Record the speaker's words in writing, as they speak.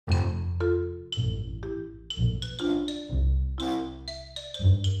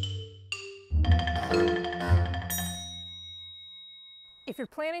If you're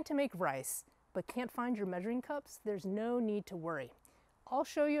planning to make rice but can't find your measuring cups, there's no need to worry. I'll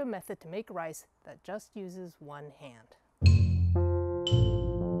show you a method to make rice that just uses one hand.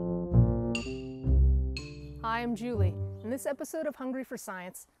 Hi, I'm Julie. In this episode of Hungry for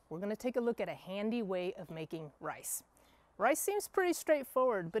Science, we're going to take a look at a handy way of making rice. Rice seems pretty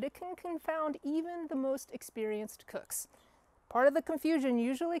straightforward, but it can confound even the most experienced cooks. Part of the confusion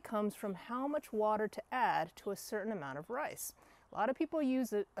usually comes from how much water to add to a certain amount of rice. A lot of people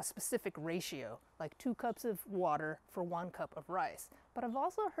use a specific ratio, like 2 cups of water for 1 cup of rice, but I've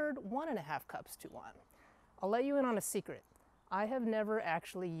also heard 1.5 cups to 1. I'll let you in on a secret. I have never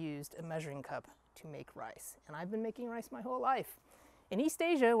actually used a measuring cup to make rice, and I've been making rice my whole life. In East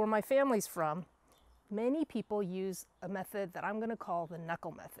Asia, where my family's from, many people use a method that I'm going to call the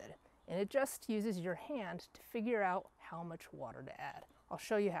knuckle method, and it just uses your hand to figure out how much water to add. I'll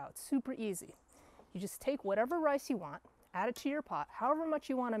show you how. It's super easy. You just take whatever rice you want, add it to your pot, however much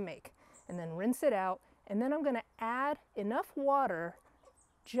you want to make, and then rinse it out, and then I'm going to add enough water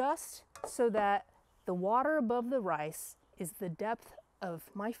just so that the water above the rice is the depth of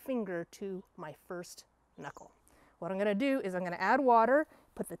my finger to my first knuckle. What I'm going to do is I'm going to add water,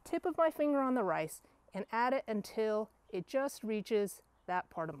 put the tip of my finger on the rice, and add it until it just reaches that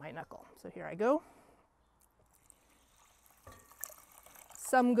part of my knuckle. So here I go.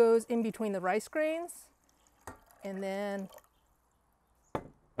 Some goes in between the rice grains, and then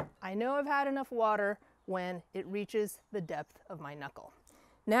I know I've had enough water when it reaches the depth of my knuckle.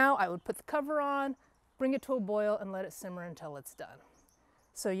 Now I would put the cover on, bring it to a boil, and let it simmer until it's done.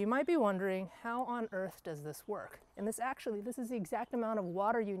 So you might be wondering, how on earth does this work? And this is the exact amount of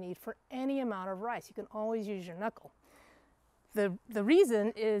water you need for any amount of rice. You can always use your knuckle. The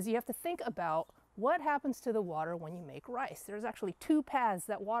reason is you have to think about what happens to the water when you make rice. There's actually 2 paths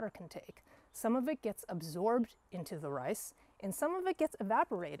that water can take. Some of it gets absorbed into the rice, and some of it gets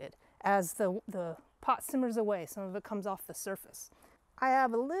evaporated as the pot simmers away. Some of it comes off the surface. I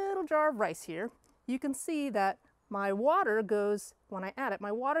have a little jar of rice here. You can see that my water goes, when I add it,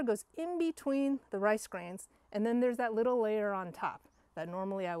 my water goes in between the rice grains, and then there's that little layer on top that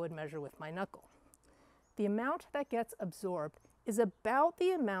normally I would measure with my knuckle. The amount that gets absorbed is about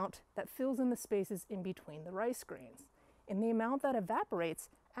the amount that fills in the spaces in between the rice grains. And the amount that evaporates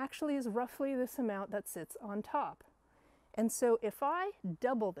actually is roughly this amount that sits on top. And so if I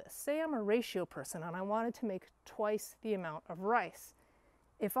double this, say I'm a ratio person and I wanted to make twice the amount of rice,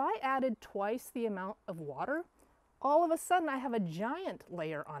 if I added twice the amount of water, all of a sudden I have a giant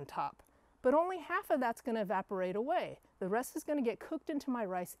layer on top, but only half of that's going to evaporate away. The rest is going to get cooked into my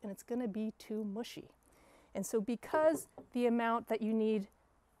rice, and it's going to be too mushy. And so because the amount that you need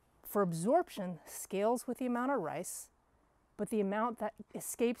for absorption scales with the amount of rice, but the amount that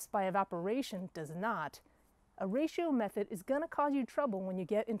escapes by evaporation does not, a ratio method is going to cause you trouble when you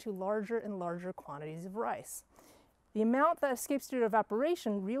get into larger and larger quantities of rice. The amount that escapes through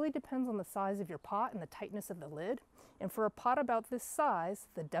evaporation really depends on the size of your pot and the tightness of the lid. And for a pot about this size,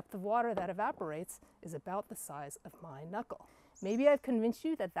 the depth of water that evaporates is about the size of my knuckle. Maybe I've convinced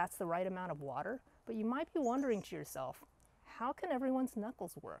you that that's the right amount of water, but you might be wondering to yourself, how can everyone's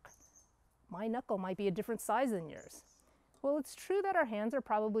knuckles work? My knuckle might be a different size than yours. Well, it's true that our hands are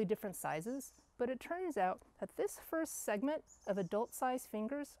probably different sizes, but it turns out that this first segment of adult-sized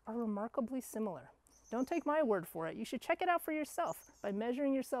fingers are remarkably similar. Don't take my word for it. You should check it out for yourself by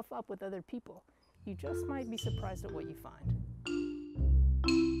measuring yourself up with other people. You just might be surprised at what you find.